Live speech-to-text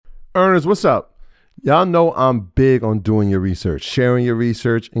Earners, what's up? Y'all know I'm big on doing your research, sharing your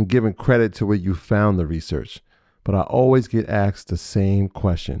research, and giving credit to where you found the research. But I always get asked the same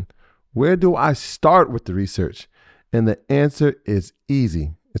question. Where do I start with the research? And the answer is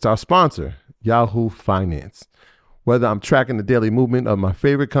easy. It's our sponsor, Yahoo Finance. Whether I'm tracking the daily movement of my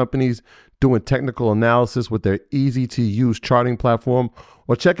favorite companies, doing technical analysis with their easy-to-use charting platform,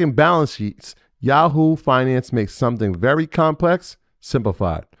 or checking balance sheets, Yahoo Finance makes something very complex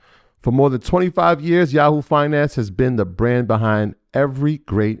simplified. For more than 25 years, Yahoo Finance has been the brand behind every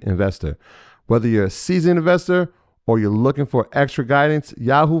great investor. Whether you're a seasoned investor or you're looking for extra guidance,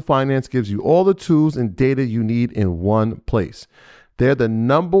 Yahoo Finance gives you all the tools and data you need in one place. They're the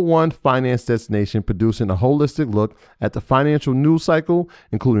 #1 finance destination, producing a holistic look at the financial news cycle,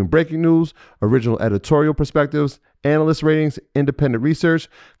 including breaking news, original editorial perspectives, analyst ratings, independent research,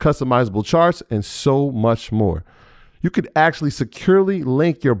 customizable charts, and so much more. You could actually securely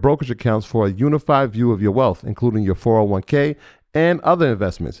link your brokerage accounts for a unified view of your wealth, including your 401k and other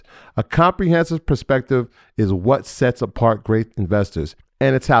investments. A comprehensive perspective is what sets apart great investors,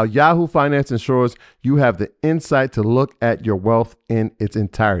 and it's how Yahoo Finance ensures you have the insight to look at your wealth in its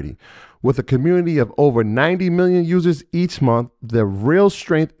entirety. With a community of over 90 million users each month, the real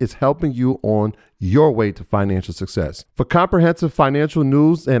strength is helping you on your way to financial success. For comprehensive financial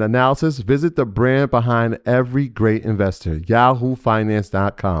news and analysis, visit the brand behind every great investor,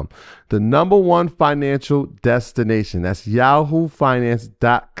 yahoofinance.com. The #1 financial destination. That's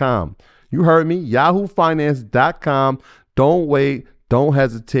yahoofinance.com. You heard me, yahoofinance.com. Don't wait. Don't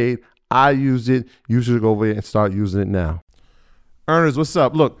hesitate. I use it. You should go over there and start using it now. Earners, what's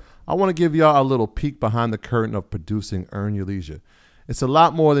up? Look, I want to give y'all a little peek behind the curtain of producing Earn Your Leisure. It's a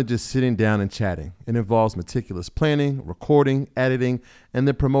lot more than just sitting down and chatting. It involves meticulous planning, recording, editing, and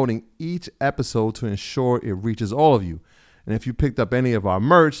then promoting each episode to ensure it reaches all of you. And if you picked up any of our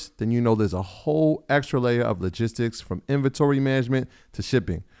merch, then you know there's a whole extra layer of logistics, from inventory management to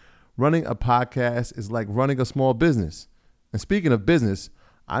shipping. Running a podcast is like running a small business. And speaking of business,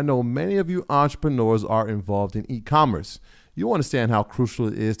 I know many of you entrepreneurs are involved in e-commerce. You understand how crucial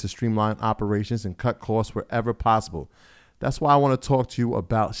it is to streamline operations and cut costs wherever possible. That's why I want to talk to you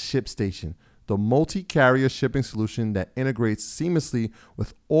about ShipStation, the multi-carrier shipping solution that integrates seamlessly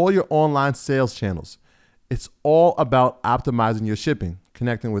with all your online sales channels. It's all about optimizing your shipping,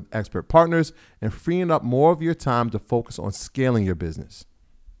 connecting with expert partners, and freeing up more of your time to focus on scaling your business.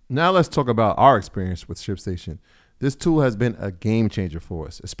 Now let's talk about our experience with ShipStation. This tool has been a game changer for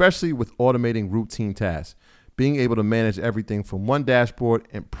us, especially with automating routine tasks. Being able to manage everything from one dashboard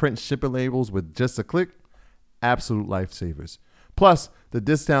and print shipping labels with just a click, absolute lifesavers. Plus, the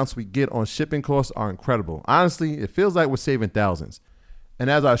discounts we get on shipping costs are incredible. Honestly, it feels like we're saving thousands. And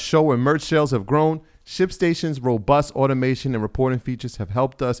as our show and merch sales have grown, ShipStation's robust automation and reporting features have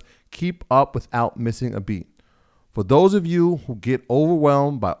helped us keep up without missing a beat. For those of you who get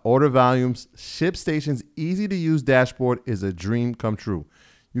overwhelmed by order volumes, ShipStation's easy-to-use dashboard is a dream come true.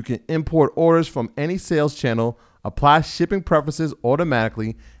 You can import orders from any sales channel, apply shipping preferences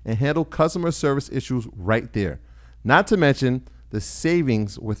automatically, and handle customer service issues right there. Not to mention the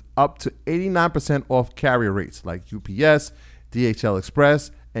savings with up to 89% off carrier rates like UPS, DHL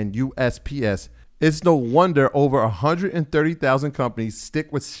Express, and USPS. It's no wonder over 130,000 companies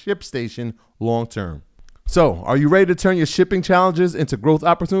stick with ShipStation long term. So, are you ready to turn your shipping challenges into growth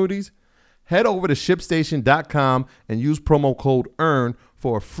opportunities? Head over to ShipStation.com and use promo code EARN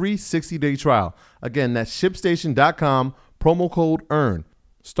for a free 60-day trial. Again, that's ShipStation.com, promo code EARN.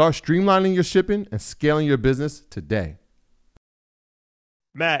 Start streamlining your shipping and scaling your business today.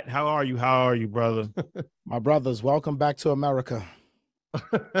 Matt, how are you? How are you, brother? My brothers, welcome back to America.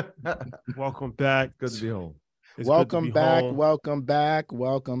 Welcome back. Good to be home. It's welcome good to be back, home. welcome back,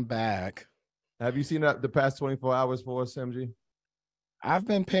 welcome back. Have you seen the past 24 hours for us, MG? I've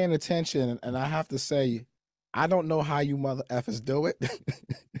been paying attention, and I have to say, I don't know how you mother effers do it.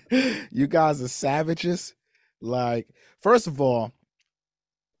 You guys are savages. Like, first of all,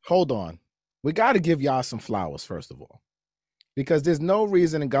 hold on. We got to give y'all some flowers, first of all, because there's no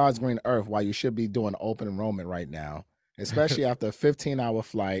reason in God's green earth why you should be doing open enrollment right now, especially after a 15-hour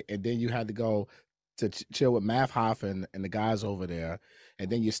flight, and then you had to go to chill with Math Hoffen and the guys over there, and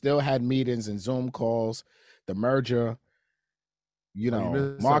then you still had meetings and Zoom calls, the merger,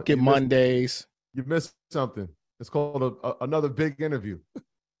 Market Mondays. You missed something. It's called another big interview.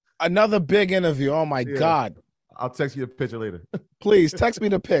 Another big interview. Oh, my God. I'll text you a picture later. Please text me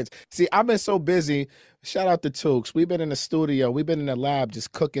the pitch. See, I've been so busy. Shout out to Tukes. We've been in the studio. We've been in the lab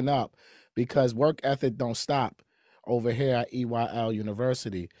just cooking up because work ethic don't stop over here at EYL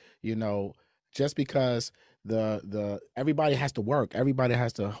University. Just because the everybody has to work. Everybody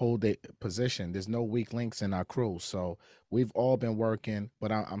has to hold their position. There's no weak links in our crew. So we've all been working,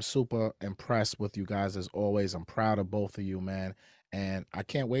 but I'm super impressed with you guys as always. I'm proud of both of you, man. And I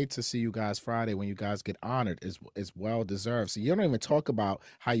can't wait to see you guys Friday when you guys get honored. It's well deserved. So you don't even talk about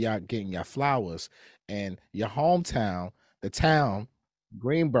how y'all getting your flowers and your hometown, the town,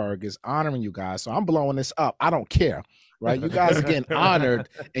 Greenberg is honoring you guys. So I'm blowing this up. I don't care, right? You guys are getting honored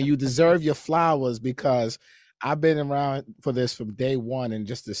and you deserve your flowers because I've been around for this from day one, and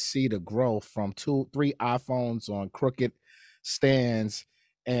just to see the growth from 2-3 iPhones on crooked stands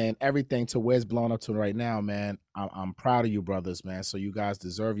and everything to where it's blown up to right now, man. I'm proud of you, brothers, man. So you guys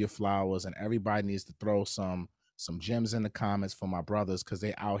deserve your flowers, and everybody needs to throw some gems in the comments for my brothers because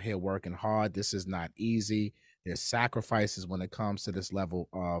they out here working hard. This is not easy. There's sacrifices when it comes to this level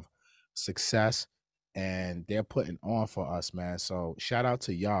of success, and they're putting on for us, man. So shout out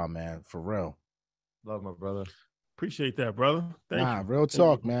to y'all, man, for real. Love my brother. Appreciate that, brother. Thank you. Real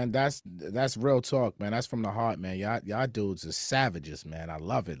talk, man. That's real talk, man. That's from the heart, man. Y'all dudes are savages, man. I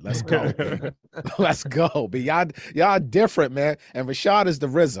love it. Let's go. Let's go. But y'all different, man. And Rashad is the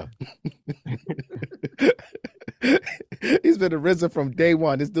RZA. He's been a RZA from day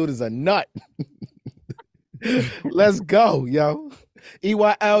one. This dude is a nut. Let's go, yo.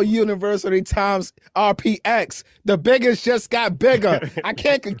 EYL University times RPX. The biggest just got bigger. I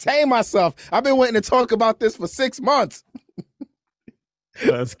can't contain myself. I've been waiting to talk about this for 6 months.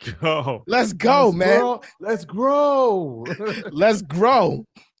 Let's go. Let's go, man. Let's grow. Let's grow.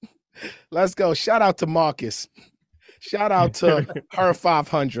 Let's go. Shout out to Marcus. Shout out to her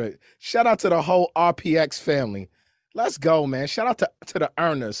 500. Shout out to the whole RPX family. Let's go, man. Shout out to the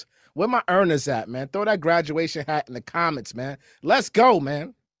earners. Where my earners at, man? Throw that graduation hat in the comments, man. Let's go,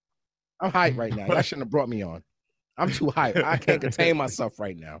 man. I'm hyped right now. Y'all shouldn't have brought me on. I'm too hyped. I can't contain myself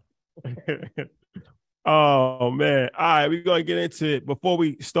right now. Oh, man. All right, we're going to get into it. Before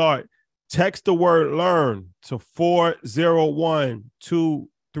we start, text the word LEARN to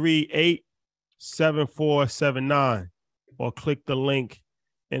 401-238-7479 or click the link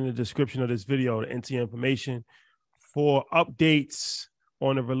in the description of this video to enter information for updates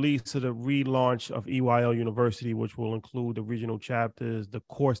on the release of the relaunch of EYL University, which will include the regional chapters, the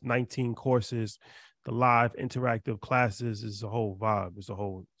 19 courses, the live interactive classes. Is a whole vibe. It's a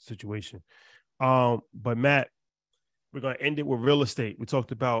whole situation. But Matt, we're going to end it with real estate. We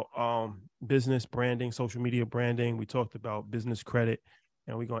talked about business branding, social media branding. We talked about business credit,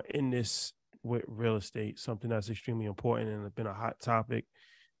 and we're going to end this with real estate, something that's extremely important and has been a hot topic.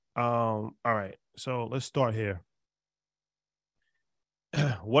 All right, so let's start here.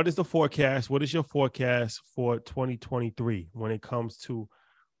 What is the forecast? What is your forecast for 2023 when it comes to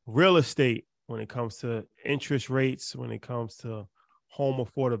real estate, when it comes to interest rates, when it comes to home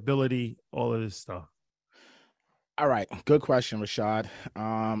affordability, all of this stuff? All right. Good question, Rashad.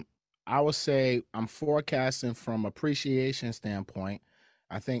 I would say I'm forecasting from appreciation standpoint.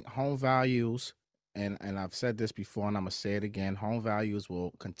 I think home values, and I've said this before and I'm going to say it again, home values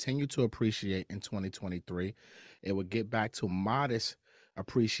will continue to appreciate in 2023. It will get back to modest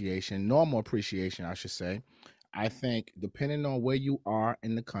appreciation, normal appreciation, I should say. I think depending on where you are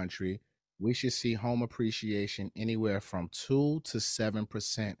in the country, we should see home appreciation anywhere from 2 to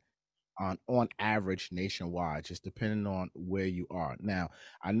 7% on average nationwide, just depending on where you are. Now,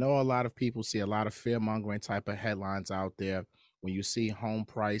 I know a lot of people see a lot of fear-mongering type of headlines out there when you see home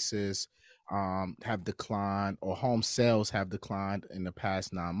prices have declined or home sales have declined in the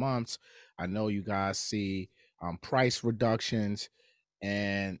past 9 months. I know you guys see price reductions,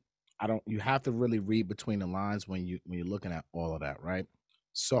 and you have to really read between the lines when you're looking at all of that, right?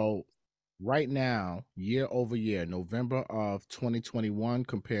 So right now, year over year, November of 2021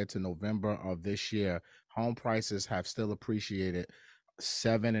 compared to November of this year, home prices have still appreciated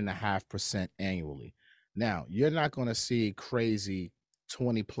 7.5% annually. Now, you're not going to see crazy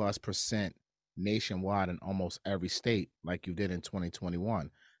 20+% nationwide in almost every state like you did in 2021.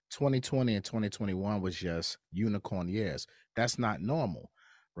 2020 and 2021 was just unicorn years. That's not normal,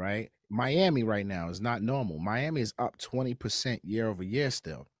 right? Miami right now is not normal. Miami is up 20% year over year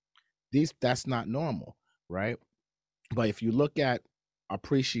still. That's not normal, right? But if you look at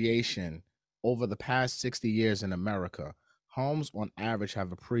appreciation over the past 60 years in America, homes on average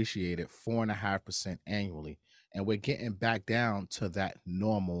have appreciated 4.5% annually. And we're getting back down to that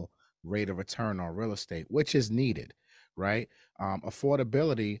normal rate of return on real estate, which is needed, right?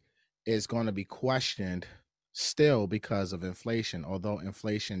 Affordability is going to be questioned still because of inflation, although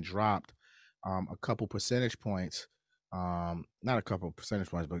inflation dropped a couple percentage points, not a couple percentage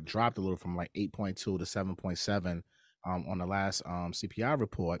points, but dropped a little from like 8.2 to 7.7 on the last CPI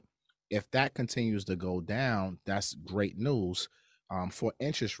report. if that continues to go down, that's great news for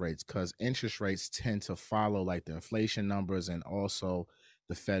interest rates, because interest rates tend to follow like the inflation numbers and also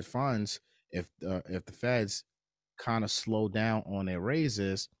the Fed funds. If the Feds kind of slow down on their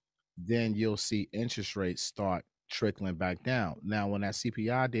raises, then you'll see interest rates start trickling back down. Now, when that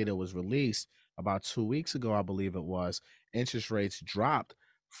CPI data was released about 2 weeks ago, I believe it was, interest rates dropped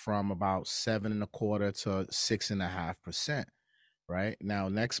from about 7.25% to 6.5%. Right now,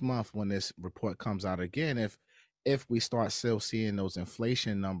 next month when this report comes out again, if we start still seeing those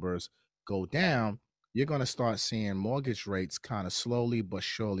inflation numbers go down, you're going to start seeing mortgage rates kind of slowly but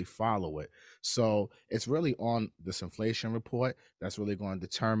surely follow it. So it's really on this inflation report that's really going to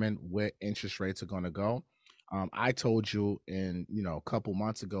determine where interest rates are going to go. I told you a couple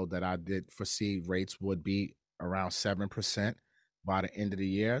months ago that I did foresee rates would be around 7% by the end of the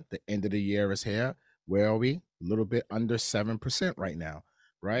year. The end of the year is here. Where are we? A little bit under 7% right now,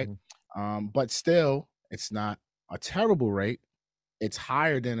 right? But still, it's not a terrible rate. It's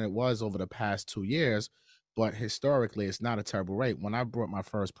higher than it was over the past 2 years, but historically, it's not a terrible rate. When I bought my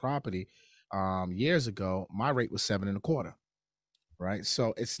first property years ago, my rate was 7.25%, right?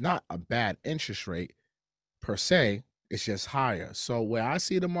 So it's not a bad interest rate per se. It's just higher. So where I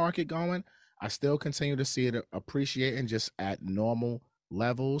see the market going, I still continue to see it appreciating just at normal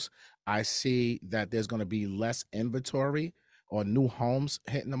levels. I see that there's going to be less inventory or new homes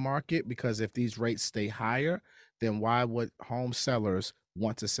hitting the market, because if these rates stay higher, then why would home sellers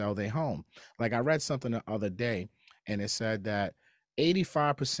want to sell their home? Like I read something the other day, and it said that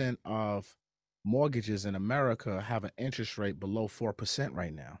 85% of mortgages in America have an interest rate below 4%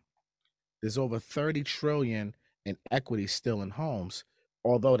 right now. There's over 30 trillion in equity still in homes,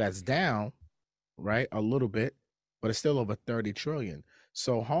 although that's down, right, a little bit, but it's still over 30 trillion.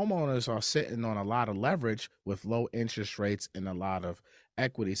 So homeowners are sitting on a lot of leverage with low interest rates and a lot of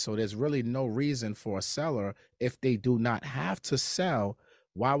equity. So there's really no reason for a seller, if they do not have to sell,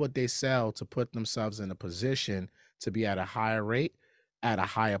 why would they sell to put themselves in a position to be at a higher rate at a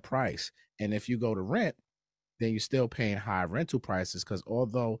higher price? And if you go to rent, then you're still paying high rental prices, because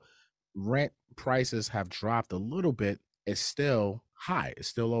although rent prices have dropped a little bit, it's still high. It's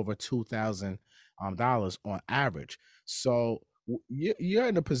still over $2,000 on average. So you're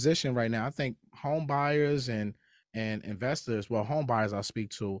in a position right now. I think home buyers and investors, well, home buyers I'll speak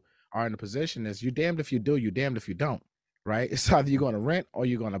to, are in a position is you're damned if you do, you're damned if you don't, right? It's either you're going to rent or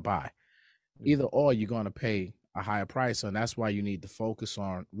you're going to buy. Either or, you're going to pay a higher price. And that's why you need to focus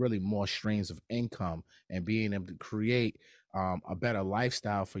on really more streams of income and being able to create a better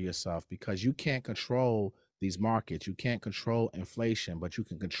lifestyle for yourself, because you can't control these markets. You can't control inflation, but you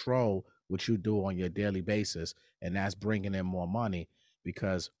can control what you do on your daily basis, and that's bringing in more money,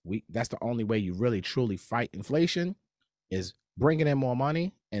 because that's the only way you really truly fight inflation, is bringing in more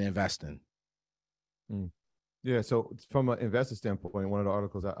money and investing. Yeah, so from an investor standpoint, one of the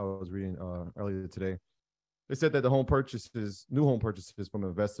articles I was reading earlier today, they said that new home purchases from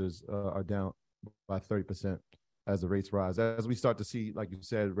investors are down by 30% as the rates rise. As we start to see, like you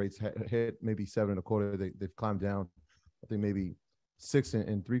said, rates hit maybe 7.25%, they've climbed down, I think maybe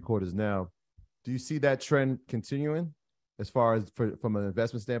 6.75% now. Do you see that trend continuing as far as from an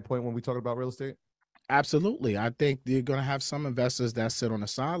investment standpoint when we talk about real estate? Absolutely. I think you're going to have some investors that sit on the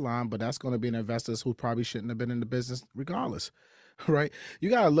sideline, but that's going to be investors who probably shouldn't have been in the business regardless, right? You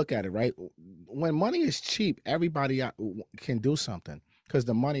got to look at it, right? When money is cheap, everybody can do something, because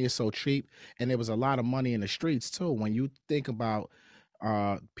the money is so cheap, and there was a lot of money in the streets too. When you think about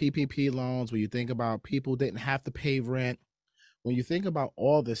PPP loans, when you think about people didn't have to pay rent, when you think about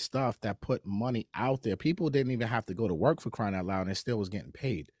all this stuff that put money out there, people didn't even have to go to work, for crying out loud, and still was getting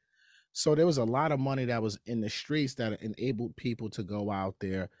paid. So there was a lot of money that was in the streets that enabled people to go out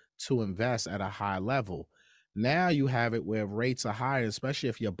there to invest at a high level. Now you have it where rates are higher, especially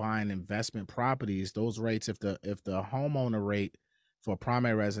if you're buying investment properties. Those rates, if the homeowner rate for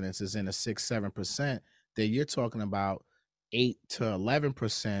primary residence is in the 6-7%, then you're talking about 8 to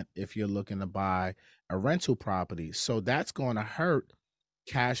 11% if you're looking to buy a rental property. So that's going to hurt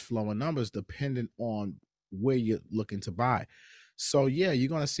cash flowing numbers depending on where you're looking to buy. So yeah, you're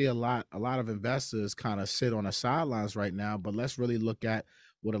going to see a lot of investors kind of sit on the sidelines right now, but let's really look at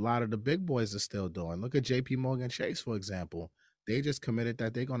what a lot of the big boys are still doing. Look at JP Morgan Chase, for example. They just committed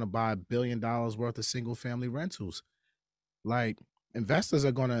that they're going to buy $1 billion worth of single family rentals. Like, investors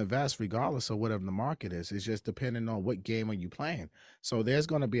are going to invest regardless of whatever the market is. It's just depending on what game are you playing. So there's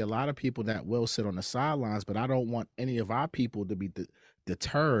going to be a lot of people that will sit on the sidelines, but I don't want any of our people to be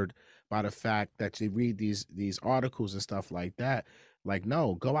deterred by the fact that you read these articles and stuff like that. Like,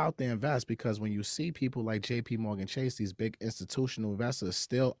 no, go out there and invest, because when you see people like JP Morgan Chase, these big institutional investors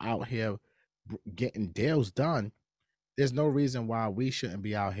still out here getting deals done, there's no reason why we shouldn't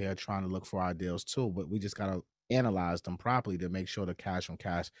be out here trying to look for our deals too. But we just got to analyze them properly to make sure the cash on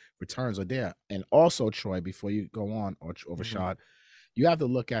cash returns are there. And also, Troy, before you go on, or Rashad, you have to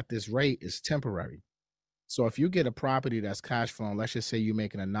look at this rate is temporary. So if you get a property that's cash flowing, let's just say you're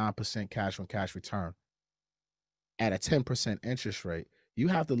making a 9% cash on cash return at a 10% interest rate, you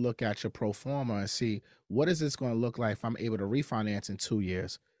have to look at your pro forma and see, what is this going to look like if I'm able to refinance in 2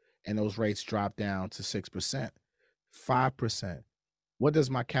 years and those rates drop down to 6%, 5%? What does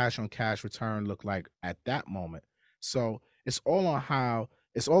my cash on cash return look like at that moment? So it's all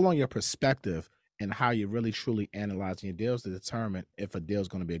on your perspective and how you're really truly analyzing your deals to determine if a deal is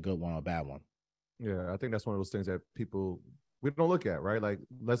going to be a good one or a bad one. Yeah, I think that's one of those things that we don't look at, right? Like,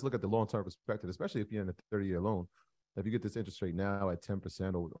 let's look at the long-term perspective, especially if you're in a 30-year loan. If you get this interest rate now at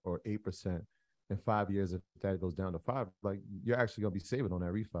 10% or 8%, in 5 years, if that goes down to 5%, like, you're actually going to be saving on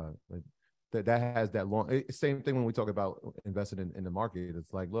that refi. Like, that has that long. Same thing when we talk about investing in the market.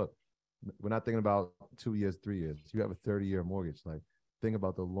 It's like, look, we're not thinking about 2 years, 3 years. You have a 30-year mortgage. Like, think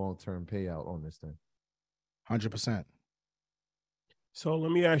about the long-term payout on this thing. 100%. So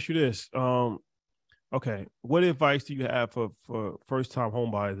let me ask you this. Okay, what advice do you have for first-time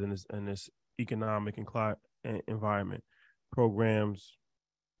homebuyers in this economic and environment? Programs,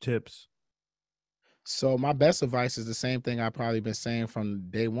 tips. So my best advice is the same thing I've probably been saying from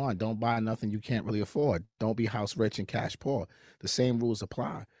day one. Don't buy nothing you can't really afford. Don't be house rich and cash poor. The same rules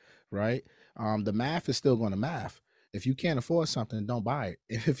apply, right? The math is still going to math. If you can't afford something, don't buy it.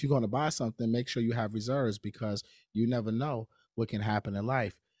 If you're going to buy something, make sure you have reserves, because you never know what can happen in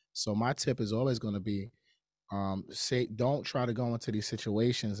life. So my tip is always going to be, don't try to go into these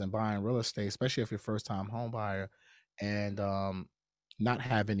situations and buying real estate, especially if you're first time home buyer, and not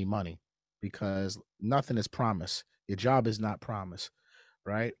have any money, because nothing is promised. Your job is not promised,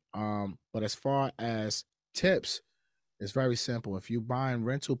 right? But as far as tips, it's very simple. If you're buying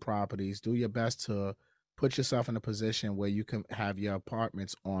rental properties, do your best to put yourself in a position where you can have your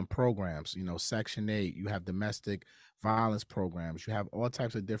apartments on programs. Section 8, you have domestic violence programs, you have all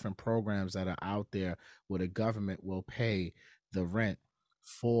types of different programs that are out there where the government will pay the rent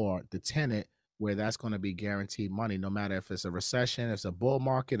for the tenant, where that's going to be guaranteed money. No matter if it's a recession, if it's a bull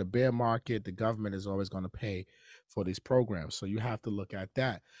market, a bear market, the government is always going to pay for these programs. So you have to look at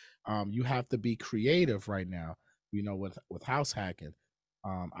that. You have to be creative right now, with house hacking.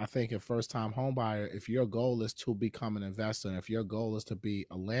 I think if first time home buyer, if your goal is to become an investor, and if your goal is to be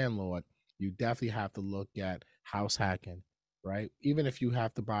a landlord, you definitely have to look at house hacking, right? Even if you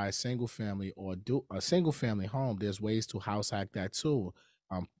have to buy a single family or do a single family home, there's ways to house hack that too.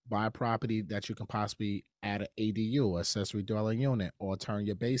 Buy a property that you can possibly add an ADU, accessory dwelling unit, or turn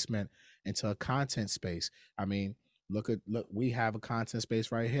your basement into a content space. I mean, look, we have a content space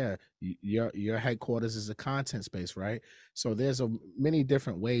right here. Your headquarters is a content space, right? So there's many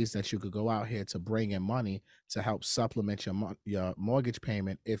different ways that you could go out here to bring in money to help supplement your mortgage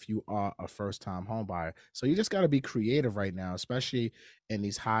payment if you are a first time home buyer. So you just got to be creative right now, especially in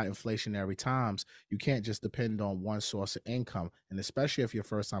these high inflationary times. You can't just depend on one source of income, and especially if you're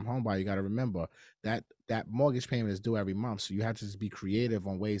first time home buyer, you got to remember that mortgage payment is due every month. So you have to just be creative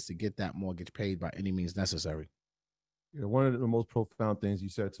on ways to get that mortgage paid by any means necessary. One of the most profound things you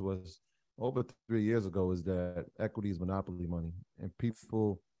said to us over 3 years ago is that equity is monopoly money, and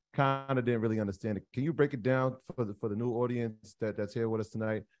people kind of didn't really understand it. Can you break it down for the new audience that's here with us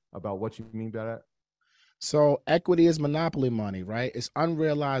tonight about what you mean by that? So equity is monopoly money, right? It's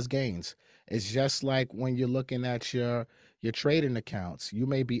unrealized gains. It's just like when you're looking at your trading accounts. You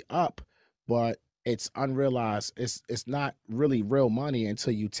may be up, but it's unrealized. It's not really real money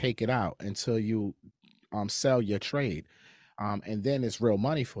until you take it out, until you sell your trade, and then it's real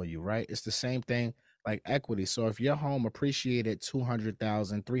money for you, right? It's the same thing like equity. So if your home appreciated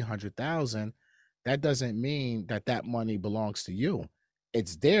 200,000, 300,000, that doesn't mean that money belongs to you.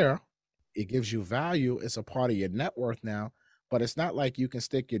 It's there. It gives you value. It's a part of your net worth now, but it's not like you can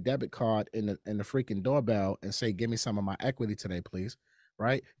stick your debit card in the freaking doorbell and say, "Give me some of my equity today, please."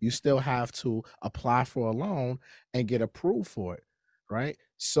 Right? You still have to apply for a loan and get approved for it. Right?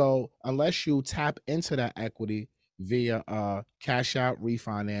 So unless you tap into that equity via cash out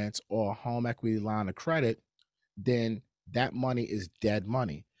refinance or home equity line of credit, then that money is dead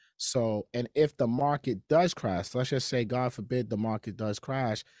money. So, and if the market does crash, let's just say, God forbid, the market does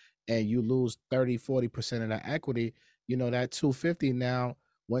crash and you lose 30, 40% of that equity, that 250 now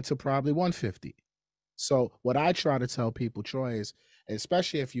went to probably 150. So what I try to tell people, Troy, is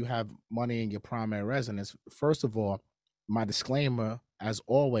especially if you have money in your primary residence, first of all, my disclaimer, as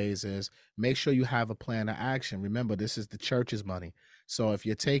always, is make sure you have a plan of action. Remember, this is the church's money. So if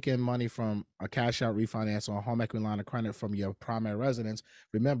you're taking money from a cash out refinance or a home equity line of credit from your primary residence,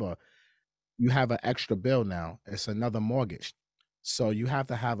 remember, you have an extra bill now. It's another mortgage. So you have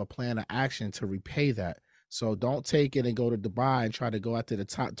to have a plan of action to repay that. So don't take it and go to Dubai and try to go after the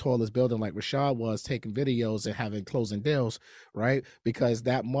top tallest building like Rashad was, taking videos and having closing deals, right? Because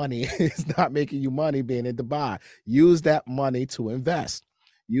that money is not making you money being in Dubai. Use that money to invest.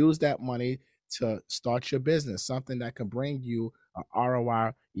 Use that money to start your business, something that can bring you an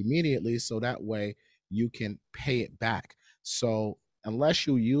ROI immediately, so that way you can pay it back. So unless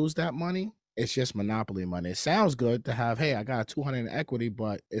you use that money, it's just monopoly money. It sounds good to have, hey, I got 200 in equity,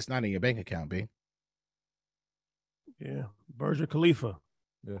 but it's not in your bank account, B. Yeah, Burj Khalifa.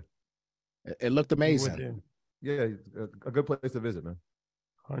 Yeah, it looked amazing. Yeah, a good place to visit, man.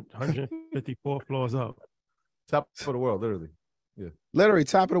 154 floors up. Top of the world, literally. Yeah, literally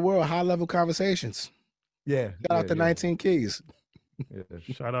top of the world. High level conversations. Yeah, shout out to 19 Keys. Yeah,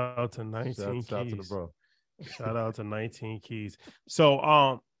 shout out to 19 Keys. Shout out to the bro. Shout out to 19 Keys.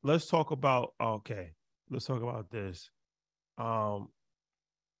 So let's talk about this.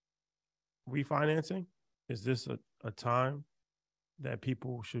 Refinancing. Is this a time that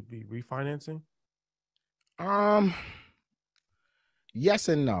people should be refinancing? Yes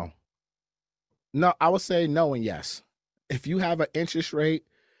and no. No, I would say no and yes. If you have an interest rate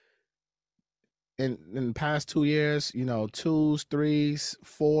in the past 2 years, 2s, 3s,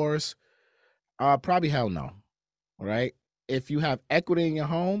 4s, probably hell no. Right? If you have equity in your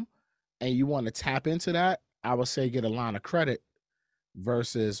home and you want to tap into that, I would say get a line of credit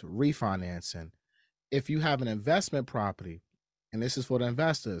versus refinancing. If you have an investment property, and this is for the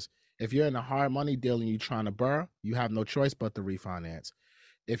investors, if you're in a hard money deal and you're trying to borrow, you have no choice but to refinance.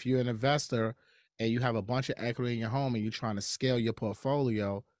 If you're an investor and you have a bunch of equity in your home and you're trying to scale your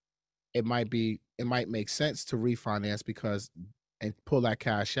portfolio, it might make sense to refinance and pull that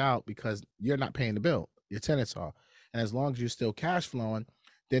cash out, because you're not paying the bill. Your tenants are. And as long as you're still cash flowing,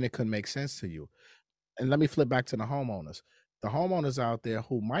 then it could make sense to you. And let me flip back to the homeowners. The homeowners out there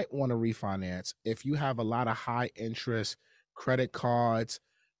who might want to refinance, if you have a lot of high interest credit cards,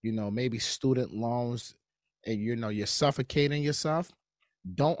 maybe student loans, and you're suffocating yourself,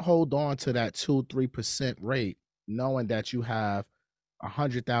 don't hold on to that 2-3% rate, knowing that you have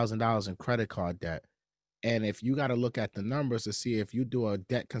 $100,000 in credit card debt. And if you got to look at the numbers to see if you do a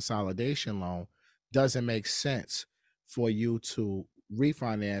debt consolidation loan, doesn't make sense for you to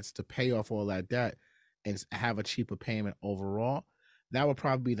refinance to pay off all that debt and have a cheaper payment overall. That would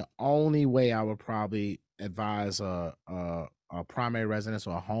probably be the only way I would probably advise a primary residence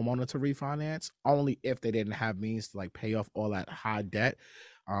or a homeowner to refinance, only if they didn't have means to pay off all that high debt.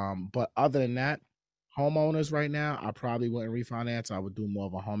 But other than that, homeowners right now, I probably wouldn't refinance. I would do more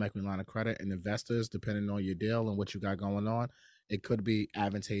of a home equity line of credit. And investors, depending on your deal and what you got going on, it could be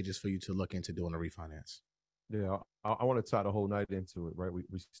advantageous for you to look into doing a refinance. Yeah, I want to tie the whole night into it, right? We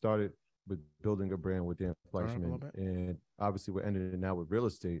started with building a brand with Dan Fleischman, and obviously we're ending it now with real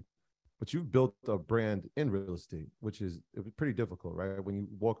estate. But you've built a brand in real estate, which is pretty difficult, right? When you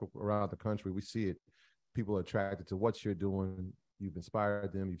walk around the country, we see it. People are attracted to what you're doing. You've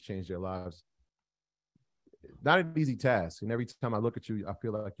inspired them. You've changed their lives. Not an easy task. And every time I look at you, I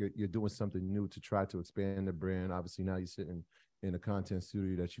feel like you're doing something new to try to expand the brand. Obviously, now you're sitting in a content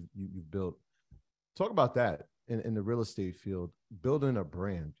studio that you've built. Talk about that in the real estate field, building a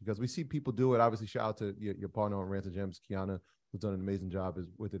brand, because we see people do it. Obviously, shout out to your partner on Rants and Gems, Kiana, who's done an amazing job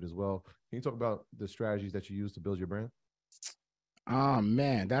with it as well. Can you talk about the strategies that you use to build your brand? Oh,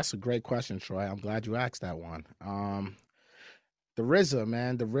 man, that's a great question, Troy. I'm glad you asked that one. The RZA,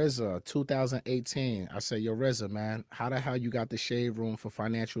 man, the RZA 2018. I say, yo, RZA, man, how the hell you got the Shade Room for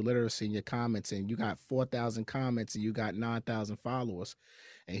Financial Literacy in your comments, and you got 4,000 comments and you got 9,000 followers?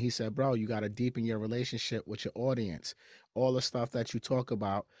 And he said, bro, you got to deepen your relationship with your audience. All the stuff that you talk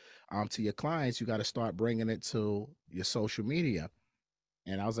about to your clients, you got to start bringing it to your social media.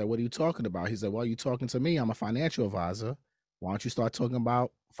 And I was like, what are you talking about? He said, well, you talking to me. I'm a financial advisor. Why don't you start talking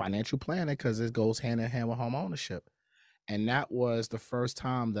about financial planning? Because it goes hand in hand with home ownership. And that was the first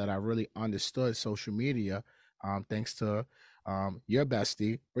time that I really understood social media, thanks to your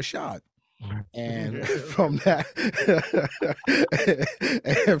bestie, Rashad. And from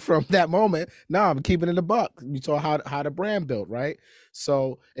that moment, I'm keeping it a buck. You saw how the brand built, right?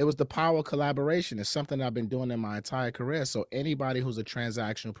 So it was the power of collaboration. It's something I've been doing in my entire career. So anybody who's a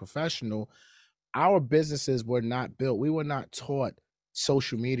transactional professional, our businesses were not built. We were not taught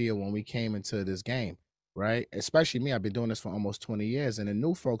social media when we came into this game. right? Especially me, I've been doing this for almost 20 years. And the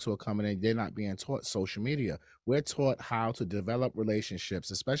new folks who are coming in, they're not being taught social media. We're taught how to develop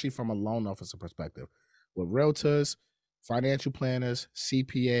relationships, especially from a loan officer perspective, with realtors, financial planners,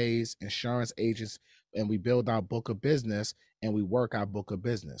 CPAs, insurance agents, and we build our book of business and we work our book of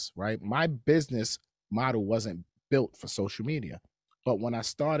business, right? My business model wasn't built for social media. But when I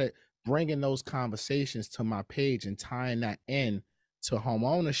started bringing those conversations to my page and tying that in to home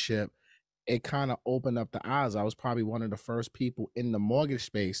ownership, it kind of opened up the eyes. I was probably one of the first people in the mortgage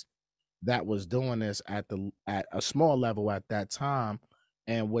space that was doing this at a small level at that time,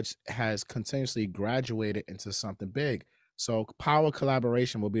 and which has continuously graduated into something big. So power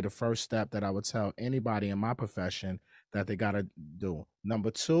collaboration will be the first step that I would tell anybody in my profession that they got to do.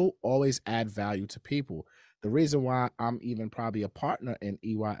 Number two, always add value to people. The reason why I'm even probably a partner in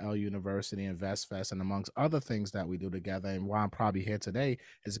EYL University, InvestFest, and amongst other things that we do together, and why I'm probably here today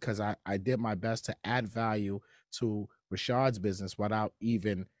is because I did my best to add value to Rashad's business without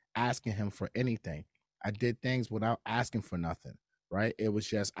even asking him for anything. I did things without asking for nothing, right? It was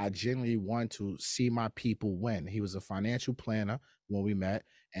just, I genuinely wanted to see my people win. He was a financial planner when we met,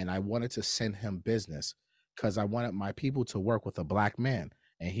 and I wanted to send him business because I wanted my people to work with a Black man,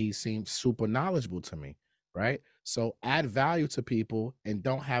 and he seemed super knowledgeable to me, right? So add value to people and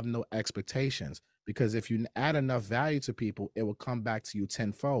don't have no expectations, because if you add enough value to people, it will come back to you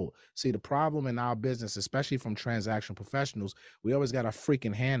tenfold. See, the problem in our business, especially from transaction professionals, we always got a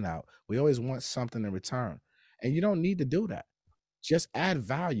freaking handout. We always want something in return. And you don't need to do that. Just add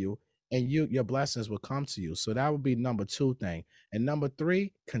value and your blessings will come to you. So that would be number two thing. And number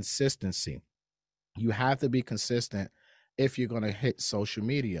three, consistency. You have to be consistent if you're going to hit social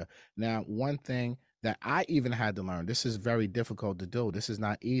media. Now, one thing that I even had to learn, this is very difficult to do. This is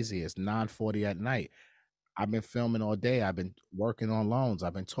not easy. It's 9:40 at night. I've been filming all day. I've been working on loans.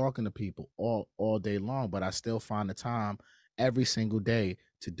 I've been talking to people all day long, but I still find the time every single day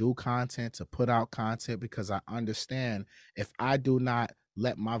to do content, to put out content, because I understand if I do not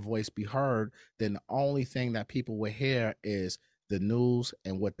let my voice be heard, then the only thing that people will hear is the news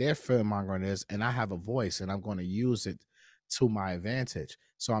and what their fear mongering is. And I have a voice and I'm going to use it to my advantage.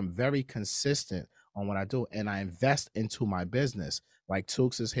 So I'm very consistent on what I do, and I invest into my business. Like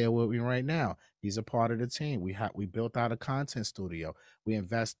Tukes is here with me right now. He's a part of the team. We built out a content studio. We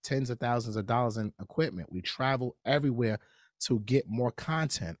invest tens of thousands of dollars in equipment. We travel everywhere to get more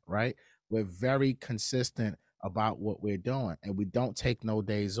content, right? We're very consistent about what we're doing, and we don't take no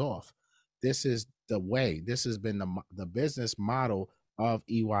days off. This is the way. This has been the business model of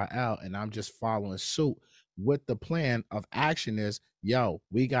EYL, and I'm just following suit with the plan of action is, yo,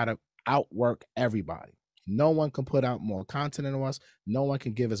 we got to outwork everybody. No one can put out more content than us. No one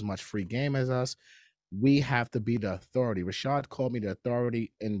can give as much free game as us. We have to be the authority. Rashad called me the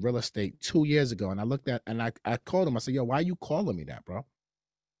authority in real estate 2 years ago. And I looked at, and I called him. I said, yo, why are you calling me that, bro?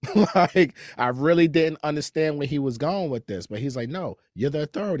 Like, I really didn't understand where he was going with this. But he's like, no, you're the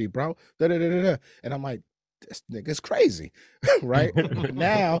authority, bro. Da-da-da-da-da. And I'm like, this nigga's crazy, right?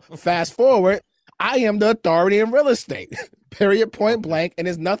 Now, fast forward, I am the authority in real estate, period, point blank. And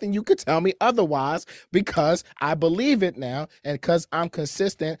there's nothing you could tell me otherwise, because I believe it now and because I'm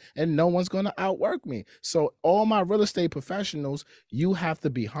consistent and no one's going to outwork me. So all my real estate professionals, you have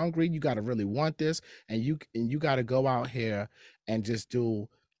to be hungry. You got to really want this. And you got to go out here and just do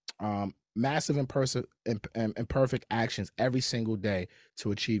massive imperfect actions every single day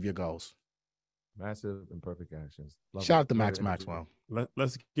to achieve your goals. Massive imperfect actions. Love Shout out to Max Maxwell.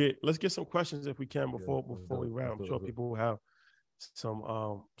 Let's get some questions if we can before we wrap. I'm sure people will have some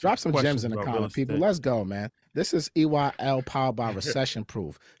drop some gems in the comments, people. Let's go, man. This is EYL powered by Recession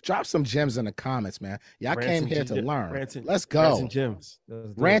Proof. Drop some gems in the comments, man. Y'all came here to learn. Let's go. Rants and gems.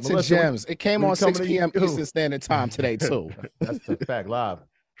 Rants and gems. It came on 6 p.m. Eastern Standard Time today too. That's the fact. Live.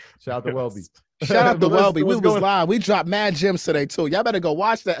 Shout out to Welby. Shout out to Welby. We was live. We dropped mad gems today too. Y'all better go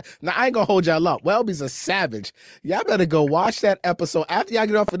watch that. Now I ain't gonna hold y'all up. Welby's a savage. Y'all better go watch that episode. After y'all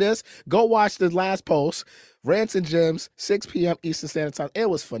get off of this, go watch the last post. Rants and Gems, 6 p.m. Eastern Standard Time. It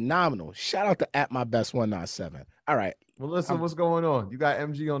was phenomenal. Shout out to @mybest197. All right. Well, listen, what's going on? You got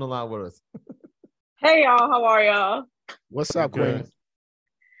MG on the line with us. Hey y'all, how are y'all? What's up, Queen?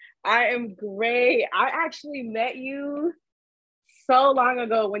 I am great. I actually met you so long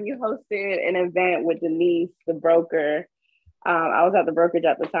ago when you hosted an event with Denise, the broker. I was at the brokerage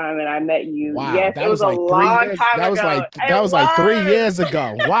at the time, and I met you. Wow, yes, it was like a long time ago. That was like 3 years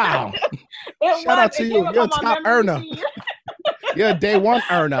ago. Wow. Shout out to you. You're a top earner. You're a day one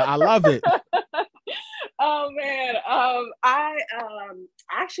earner. I love it. Oh man. I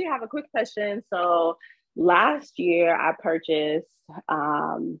actually have a quick question. So last year I purchased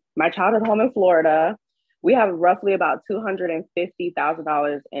my childhood home in Florida. we have roughly about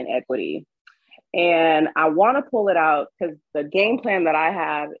 $250,000 in equity. And I want to pull it out because the game plan that I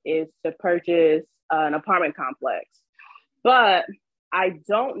have is to purchase an apartment complex. But I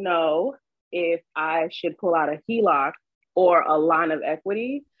don't know if I should pull out a HELOC or a line of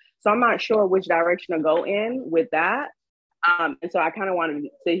equity. So I'm not sure which direction to go in with that. And so I kind of wanted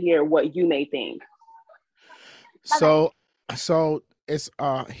to hear what you may think. So it's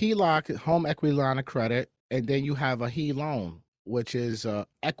a HELOC, home equity line of credit, and then you have a HE loan, which is a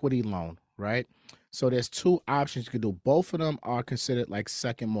equity loan, right? So there's two options you can do. Both of them are considered like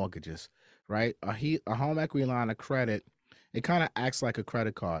second mortgages, right? A home equity line of credit, it kind of acts like a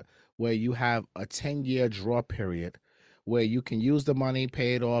credit card where you have a 10-year draw period where you can use the money,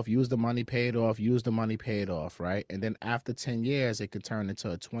 pay it off, use the money, pay it off, use the money, pay it off, right? And then after 10 years, it could turn into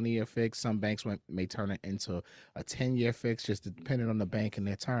a 20-year fix. Some banks may turn it into a 10-year fix, just depending on the bank and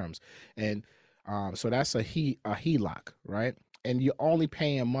their terms. And so that's a HELOC, right? And you're only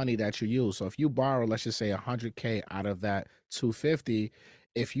paying money that you use. So if you borrow, let's just say $100K out of that 250,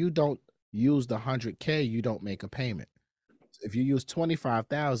 if you don't use the $100K, you don't make a payment. If you use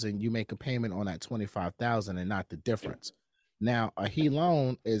 25,000, you make a payment on that 25,000 and not the difference. Now, a HE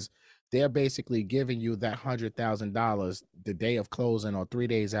loan is they're basically giving you that $100,000 the day of closing or 3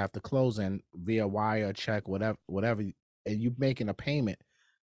 days after closing via wire, check, whatever, and you making a payment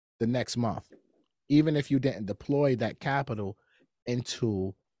the next month, even if you didn't deploy that capital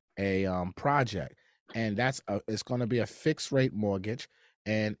into a project. And it's going to be a fixed rate mortgage,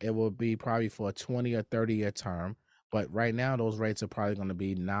 and it will be probably for a 20 or 30-year term. But right now, those rates are probably going to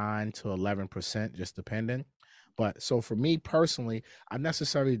be 9 to 11%, just depending. But so for me personally, I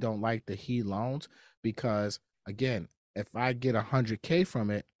necessarily don't like the HE loans because, again, if I get $100K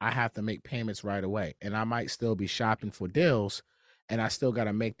from it, I have to make payments right away. And I might still be shopping for deals, and I still got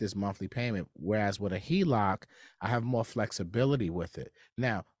to make this monthly payment. Whereas with a HELOC, I have more flexibility with it.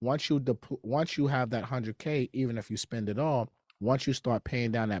 Now, once you have that $100K, even if you spend it all, once you start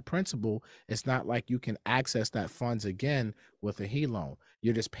paying down that principal, it's not like you can access that funds again with a HE loan.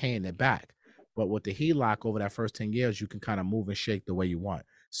 You're just paying it back. But with the HELOC over that first 10 years, you can kind of move and shake the way you want.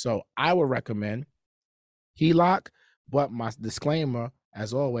 So I would recommend HELOC, but my disclaimer,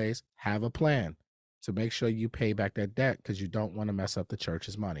 as always, have a plan to make sure you pay back that debt because you don't want to mess up the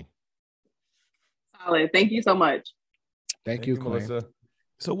church's money. Solid. Thank you so much. Thank you, Melissa.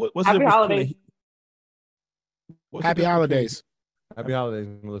 So what's Happy the holidays. Happy holidays. Happy holidays,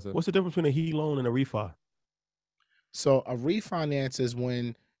 Melissa. What's the difference between a HE loan and a refi? So a refinance is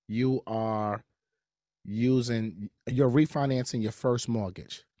when you're refinancing your first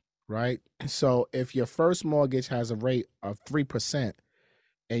mortgage, right? So if your first mortgage has a rate of 3%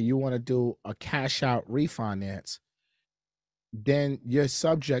 and you want to do a cash out refinance, then you're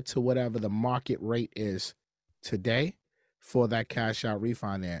subject to whatever the market rate is today for that cash out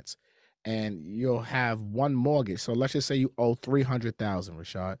refinance. And you'll have one mortgage. So let's just say you owe $300,000,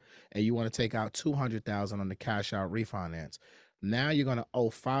 Rashad, and you want to take out $200,000 on the cash out refinance. Now you're going to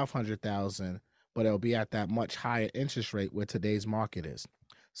owe $500,000, but it'll be at that much higher interest rate where today's market is.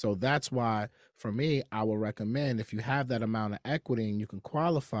 So that's why, for me, I would recommend if you have that amount of equity and you can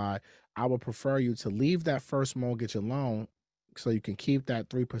qualify, I would prefer you to leave that first mortgage alone so you can keep that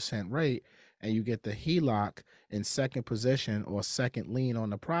 3% rate and you get the HELOC in second position or second lien on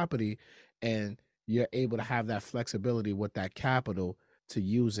the property, and you're able to have that flexibility with that capital to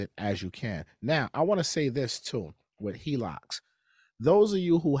use it as you can. Now, I want to say this too with HELOCs. Those of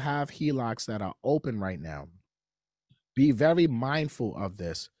you who have HELOCs that are open right now, be very mindful of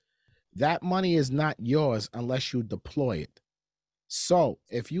this. That money is not yours unless you deploy it. So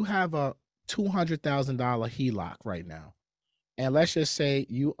if you have a $200,000 HELOC right now, and let's just say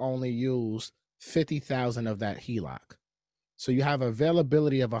you only use $50,000 of that HELOC, so you have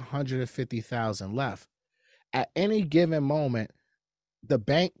availability of $150,000 left. At any given moment, the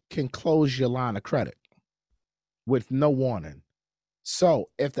bank can close your line of credit with no warning. So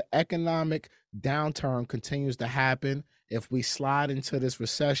if the economic downturn continues to happen, if we slide into this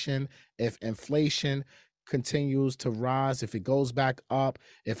recession, if inflation continues to rise, if it goes back up,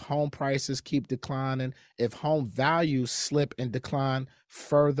 if home prices keep declining, if home values slip and decline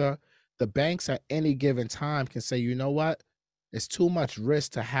further, the banks at any given time can say, you know what? It's too much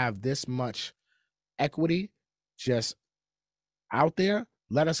risk to have this much equity just out there.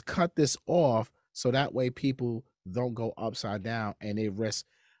 Let us cut this off so that way people don't go upside down and they risk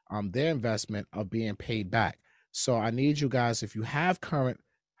their investment of being paid back. So I need you guys, if you have current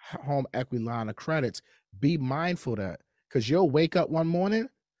home equity line of credits, be mindful of that, because you'll wake up one morning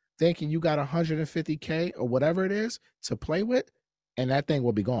thinking you got $150K or whatever it is to play with, and that thing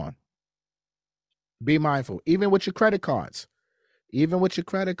will be gone. Be mindful. Even with your credit cards.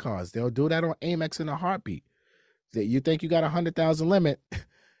 They'll do that on Amex in a heartbeat. That you think you got 100,000 limit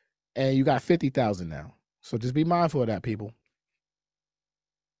and you got 50,000 now. So just be mindful of that, people.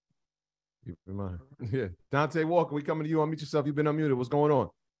 Keep in mind. Yeah. Dante Walker, we coming to you. Unmute yourself. You've been unmuted. What's going on?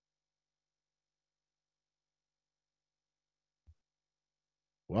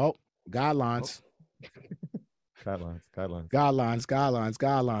 Well, guidelines. Guidelines.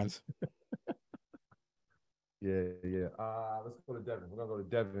 Yeah. Let's go to Devin. We're gonna go to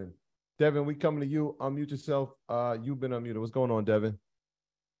Devin. Devin, we coming to you. Unmute yourself. You've been unmuted. What's going on, Devin?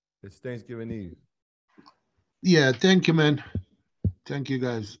 It's Thanksgiving Eve. Yeah, thank you, man. Thank you,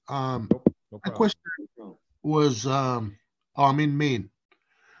 guys. No My question was, I'm in Maine.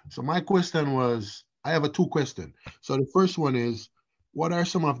 So my question was, I have a two question. So the first one is, what are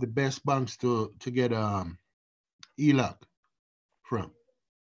some of the best banks to get HELOC from?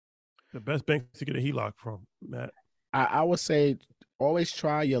 The best bank to get a HELOC from, Matt. I would say always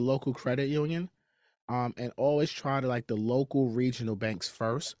try your local credit union, and always try to like the local regional banks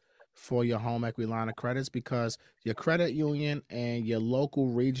first for your home equity line of credits, because your credit union and your local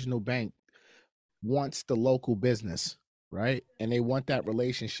regional bank wants the local business, right? And they want that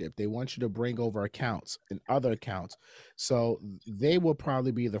relationship. They want you to bring over accounts and other accounts. So they will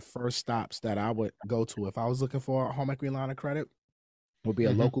probably be the first stops that I would go to if I was looking for a home equity line of credit. Would be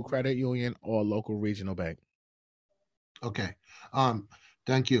a local credit union or a local regional bank. Okay.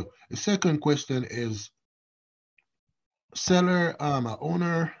 Thank you. The second question is seller,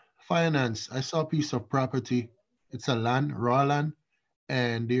 owner finance. I saw a piece of property. It's a land, raw land,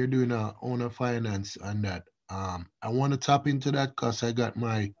 and they're doing a owner finance on that. I want to tap into that because I got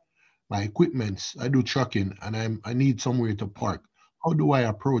my equipments. I do trucking, and I need somewhere to park. How do I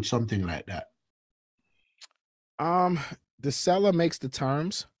approach something like that? The seller makes the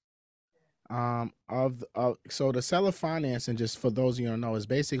terms. So the seller financing, just for those of you who don't know, is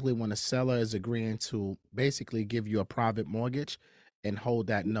basically when a seller is agreeing to basically give you a private mortgage and hold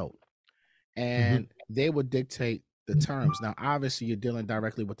that note, and they would dictate the terms. Now, obviously, you're dealing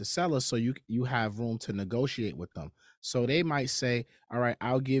directly with the seller, so you have room to negotiate with them. So they might say, "All right,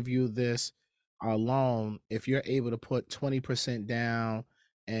 I'll give you this loan if you're able to put 20% down,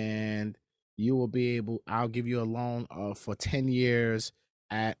 and you will be able. I'll give you a loan for 10 years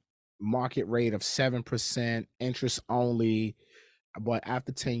at market rate of 7%, interest only. But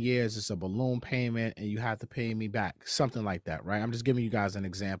after 10 years, it's a balloon payment and you have to pay me back," something like that, right? I'm just giving you guys an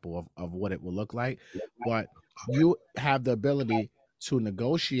example of what it will look like. But you have the ability to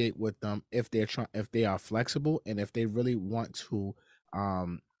negotiate with them if they are flexible and if they really want to,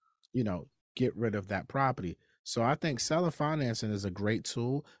 get rid of that property. So I think seller financing is a great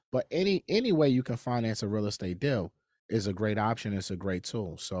tool, but any way you can finance a real estate deal is a great option. It's a great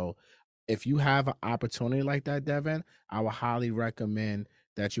tool. So if you have an opportunity like that, Devin, I would highly recommend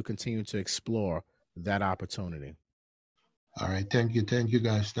that you continue to explore that opportunity. All right. Thank you,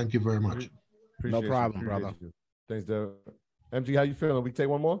 guys. Thank you very much. No problem, brother. Thanks, Devin. MG, how you feeling? We take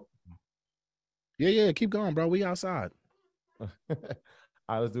one more? Yeah. Keep going, bro. We outside.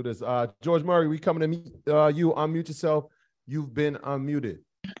 All right, let's do this. George Murray, we coming to meet you. Unmute yourself. You've been unmuted.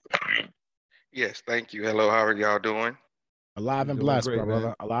 Yes, thank you. Hello, how are y'all doing? Alive and blessed, great, brother.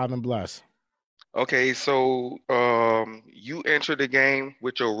 Man. Alive and blessed. Okay, so you entered the game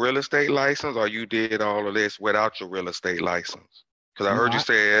with your real estate license, or you did all of this without your real estate license? Because I heard you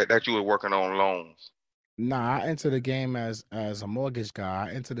say that you were working on loans. Nah, I entered the game as a mortgage guy.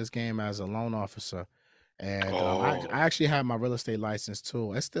 I entered this game as a loan officer. And I actually have my real estate license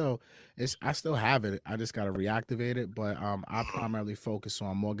too. I still have it. I just got to reactivate it. But I primarily focus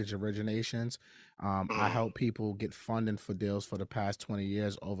on mortgage originations. I help people get funding for deals for the past 20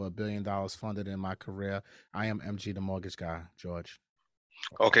 years, over $1 billion funded in my career. I am MG, the mortgage guy, George.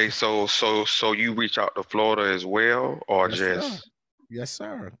 Okay, so you reach out to Florida as well, or yes, just? Sir. Yes,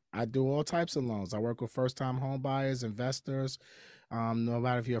 sir. I do all types of loans. I work with first-time home buyers, investors. No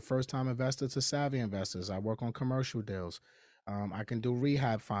matter if you're a first-time investor to savvy investors, I work on commercial deals. I can do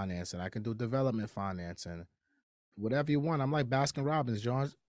rehab financing. I can do development financing. Whatever you want. I'm like Baskin Robbins,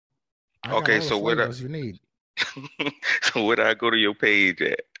 George. Okay, so what you need? So where do I go to your page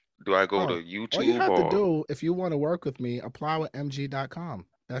at? Do I go to YouTube? All you have to do, if you want to work with me, apply with MG.com.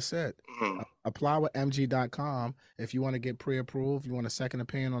 That's it. Apply with MG.com if you want to get pre-approved, you want a second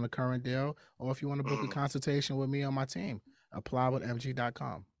opinion on the current deal, or if you want to book a consultation with me on my team. Apply with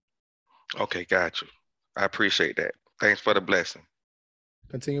MG.com. Okay, got you. I appreciate that. Thanks for the blessing.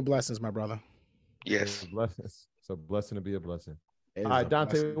 Continue blessings, my brother. Yes. Blessings. It's a blessing to be a blessing. All right,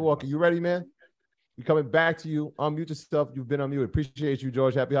 Dante Walker, you ready, man? We coming back to you. Unmute yourself. You've been unmuted. Appreciate you,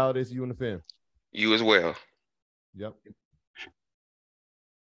 George. Happy holidays to you and the fam. You as well. Yep.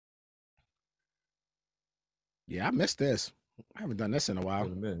 Yeah, I missed this. I haven't done this in a while.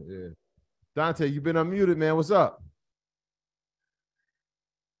 In a minute, yeah. Dante, you've been unmuted, man. What's up?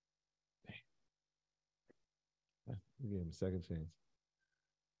 Give him a second chance.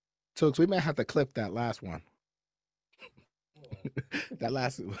 Tooks, we may have to clip that last one. that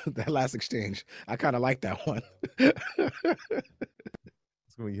last exchange. I kind of like that one. It's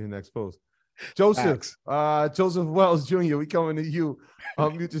gonna get next post. Joseph, Joseph Wells Jr., we coming to you.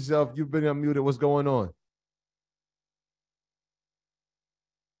 Unmute yourself. You've been unmuted. What's going on?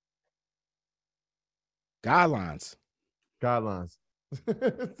 Guidelines. That's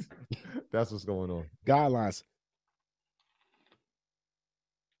what's going on. Guidelines.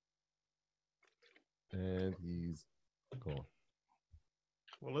 And he's gone.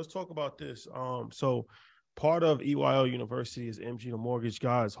 Well, let's talk about this. So part of EYL University is MG the Mortgage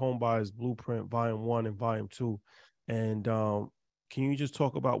Guys Home Buyers Blueprint Volume 1 and Volume 2. And can you just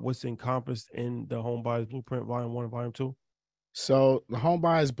talk about what's encompassed in the Home Buyers Blueprint Volume 1 and Volume 2? So the Home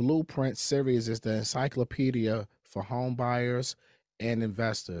Buyers Blueprint series is the encyclopedia for home buyers and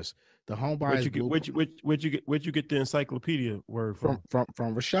investors. The Home Buyers where'd you get the encyclopedia word from?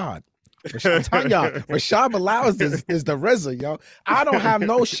 From Rashad. I'm telling y'all, Rashad Bilal is the RZA, yo. I don't have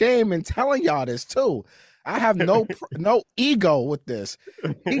no shame in telling y'all this too. I have no ego with this.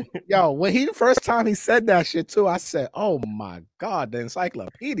 When he first time he said that shit too, I said, "Oh my God, the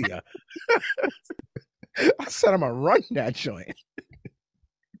encyclopedia." I said, "I'm gonna run that joint."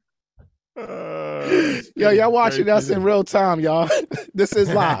 Y'all watching us in real time, y'all. This is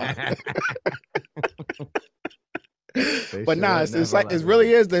live. But it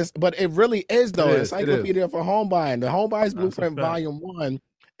really is this. But it really is though. Encyclopedia for home buying. The Home Buyers Blueprint Volume 1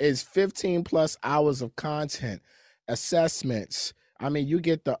 is 15 plus hours of content, assessments. I mean, you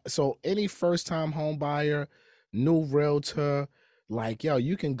get so any first time home buyer, new realtor,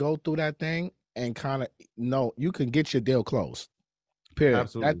 you can go through that thing and kind of know you can get your deal closed. Period.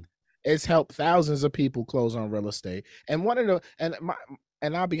 Absolutely. It's helped thousands of people close on real estate. And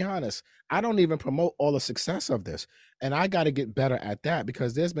and I'll be honest, I don't even promote all the success of this. And I got to get better at that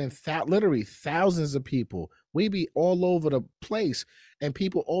because there's been literally thousands of people. We be all over the place. And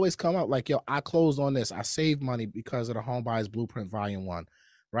people always come up like, yo, I closed on this. I saved money because of the Home Buyers Blueprint Volume 1.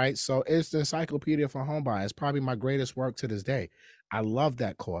 Right. So it's the encyclopedia for home buyers. It's probably my greatest work to this day. I love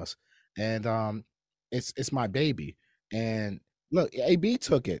that course. And it's my baby. And look, AB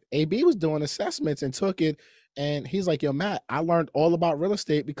took it. AB was doing assessments and took it. And he's like, yo, Matt, I learned all about real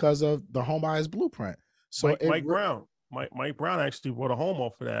estate because of the Home Buyers Blueprint. So Mike Brown actually bought a home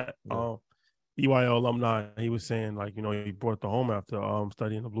off of that. Yeah. EYL alumni. He was saying he bought the home after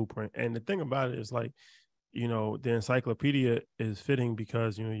studying the blueprint. And the thing about it is the encyclopedia is fitting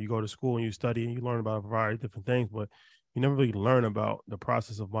because, you go to school and you study and you learn about a variety of different things, but you never really learn about the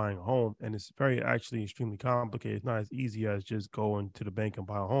process of buying a home. And it's actually extremely complicated. It's not as easy as just going to the bank and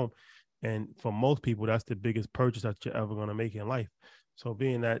buy a home. And for most people, that's the biggest purchase that you're ever going to make in life. So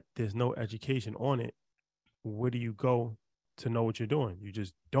being that there's no education on it, where do you go to know what you're doing? You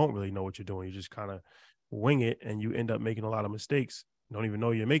just don't really know what you're doing. You just kind of wing it and you end up making a lot of mistakes. You don't even know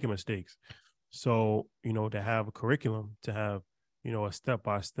you're making mistakes. So, to have a curriculum, to have, a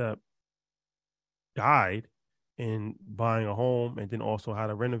step-by-step guide in buying a home and then also how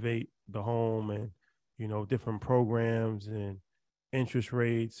to renovate the home and, different programs and interest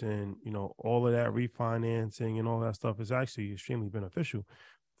rates and, all of that refinancing and all that stuff is actually extremely beneficial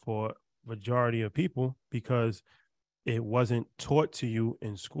for majority of people because it wasn't taught to you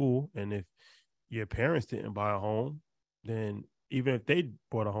in school. And if your parents didn't buy a home, then even if they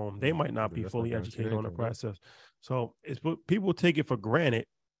bought a home, they might not be fully educated on the process. So people take it for granted,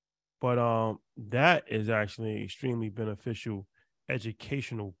 but that is actually extremely beneficial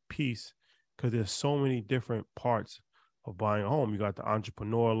educational piece because there's so many different parts of buying a home. You got the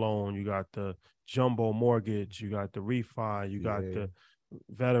entrepreneur loan, you got the jumbo mortgage, you got the refi, you got the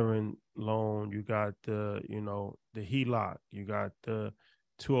veteran loan, you got the the HELOC, you got the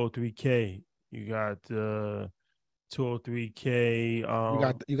 203k, you got the 203k.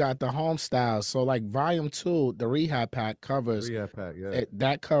 You got the home styles. So Volume 2, the rehab pack covers.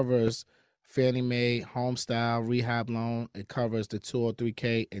 That covers Fannie Mae home style rehab loan. It covers the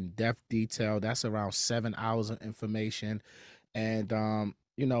 203k in depth detail. That's around 7 hours of information. And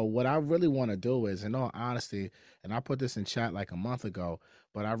what I really want to do is, in all honesty, and I put this in chat a month ago,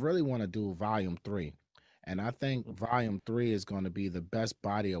 but I really want to do Volume 3. And I think Volume 3 is going to be the best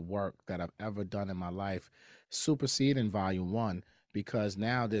body of work that I've ever done in my life, superseding Volume 1, because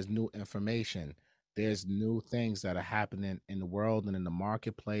now there's new information. there's new things that are happening in the world and in the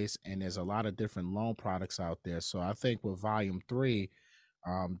marketplace, and there's a lot of different loan products out there. So I think with Volume 3,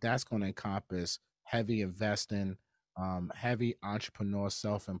 that's going to encompass heavy investing, heavy entrepreneur,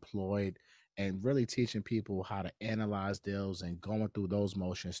 self-employed, and really teaching people how to analyze deals and going through those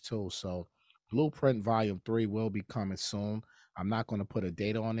motions too. So Blueprint Volume 3 will be coming soon. I'm not going to put a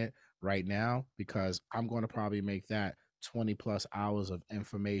date on it right now because I'm going to probably make that 20 plus hours of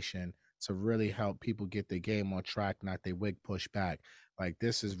information to really help people get their game on track, not their wig pushed back. Like,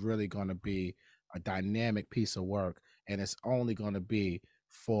 this is really going to be a dynamic piece of work, and it's only going to be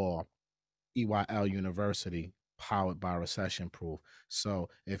for EYL University, powered by Recession Proof. So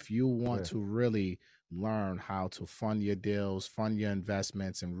if you want to really learn how to fund your deals, fund your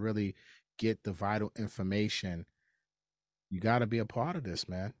investments, and really get the vital information, you got to be a part of this,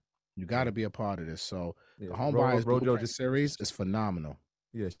 man. You got to be a part of this. So the Homebuyers Blueprint series is phenomenal.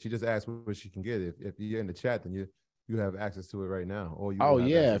 Yeah, she just asked what she can get. If you're in the chat, then you have access to it right now. Or you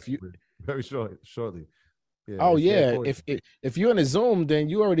if you very shortly. Yeah, if you're in a Zoom, then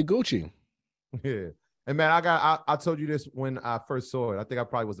you already Gucci. Yeah. And man, I told you this when I first saw it. I think I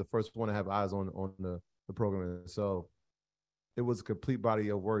probably was the first one to have eyes on the program. So it was a complete body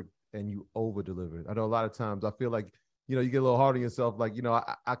of work, and you over delivered. I know a lot of times I feel like, you know, you get a little hard on yourself. Like, you know,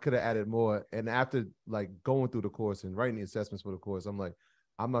 I could have added more. And after like going through the course and writing the assessments for the course, I'm like,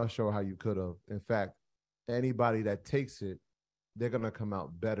 I'm not sure how you could have. In fact, anybody that takes it, they're going to come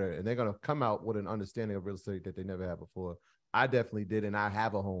out better, and they're going to come out with an understanding of real estate that they never had before. I definitely did. And I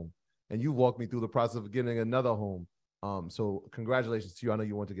have a home, and you walked me through the process of getting another home. So congratulations to you. I know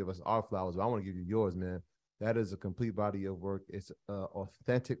you want to give us our flowers, but I want to give you yours, man. That is a complete body of work. It's an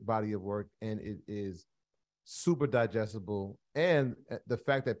authentic body of work, and it is super digestible. And the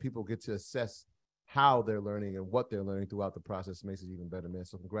fact that people get to assess how they're learning and what they're learning throughout the process makes it even better, man.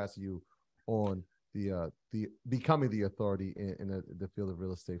 So congrats to you on the becoming the authority in the field of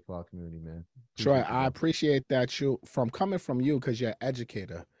real estate for our community, man. Troy, I appreciate that coming from you, because you're an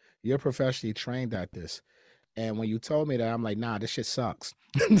educator. You're professionally trained at this. And when you told me that, I'm like, nah, this shit sucks.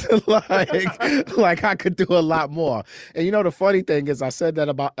 like I could do a lot more. And you know, the funny thing is I said that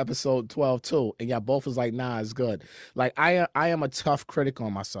about episode 12 too. And y'all both was like, nah, it's good. Like I am a tough critic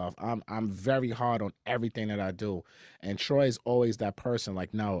on myself. I'm very hard on everything that I do. And Troy is always that person.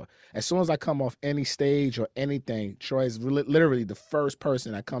 Like, no, as soon as I come off any stage or anything, Troy is literally the first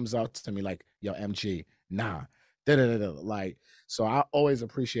person that comes out to me like, yo, MG, nah. Like, so I always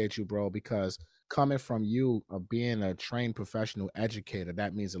appreciate you, bro, because coming from you of being a trained professional educator,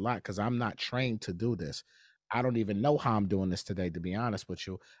 that means a lot, because I'm not trained to do this. I don't even know how I'm doing this today, to be honest with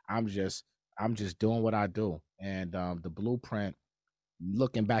you. I'm just doing what I do. And the Blueprint,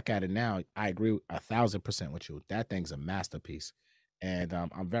 looking back at it now, I agree 1,000% with you. That thing's a masterpiece. And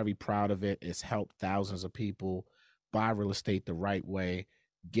I'm very proud of it. It's helped thousands of people buy real estate the right way,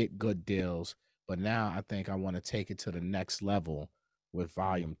 get good deals. But now I think I want to take it to the next level with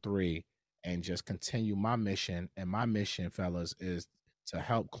Volume 3 and just continue my mission. And my mission, fellas, is to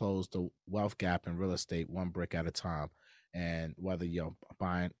help close the wealth gap in real estate one brick at a time. And whether you're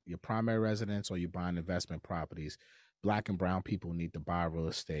buying your primary residence or you're buying investment properties, Black and brown people need to buy real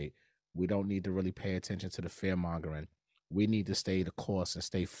estate. We don't need to really pay attention to the fear mongering. We need to stay the course and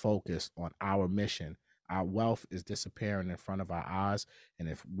stay focused on our mission. Our wealth is disappearing in front of our eyes. And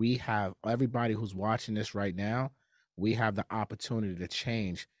if we have everybody who's watching this right now, we have the opportunity to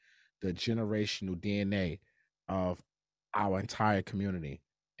change the generational DNA of our entire community.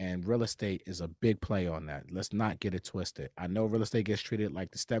 And real estate is a big play on that. Let's not get it twisted. I know real estate gets treated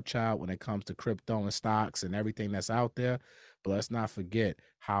like the stepchild when it comes to crypto and stocks and everything that's out there, but let's not forget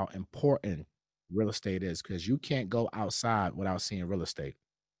how important real estate is, because you can't go outside without seeing real estate,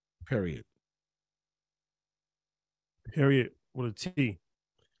 period. Period. With a T.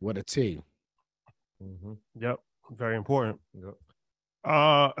 With a T. Mm-hmm. Yep. Very important. Yep.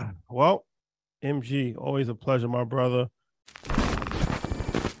 Well, MG, always a pleasure, my brother.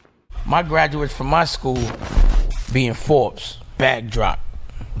 My graduates from my school being Forbes, bag drop.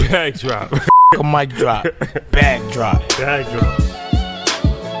 Bag drop. A mic drop. Bag drop. Bag drop.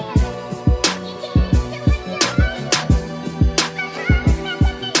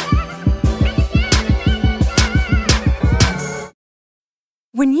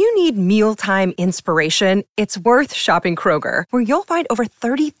 When you need mealtime inspiration, it's worth shopping Kroger, where you'll find over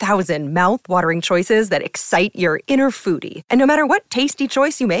 30,000 mouth-watering choices that excite your inner foodie. And no matter what tasty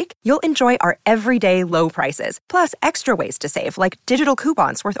choice you make, you'll enjoy our everyday low prices, plus extra ways to save, like digital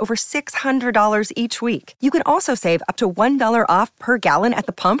coupons worth over $600 each week. You can also save up to $1 off per gallon at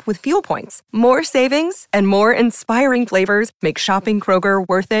the pump with fuel points. More savings and more inspiring flavors make shopping Kroger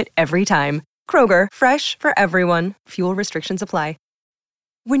worth it every time. Kroger, fresh for everyone. Fuel restrictions apply.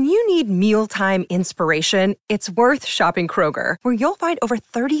 When you need mealtime inspiration, it's worth shopping Kroger, where you'll find over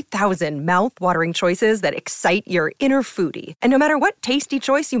 30,000 mouth-watering choices that excite your inner foodie. And no matter what tasty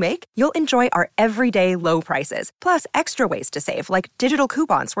choice you make, you'll enjoy our everyday low prices, plus extra ways to save, like digital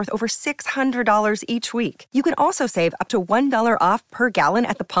coupons worth over $600 each week. You can also save up to $1 off per gallon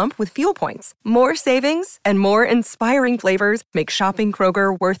at the pump with fuel points. More savings and more inspiring flavors make shopping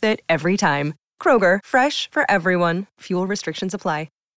Kroger worth it every time. Kroger, fresh for everyone. Fuel restrictions apply.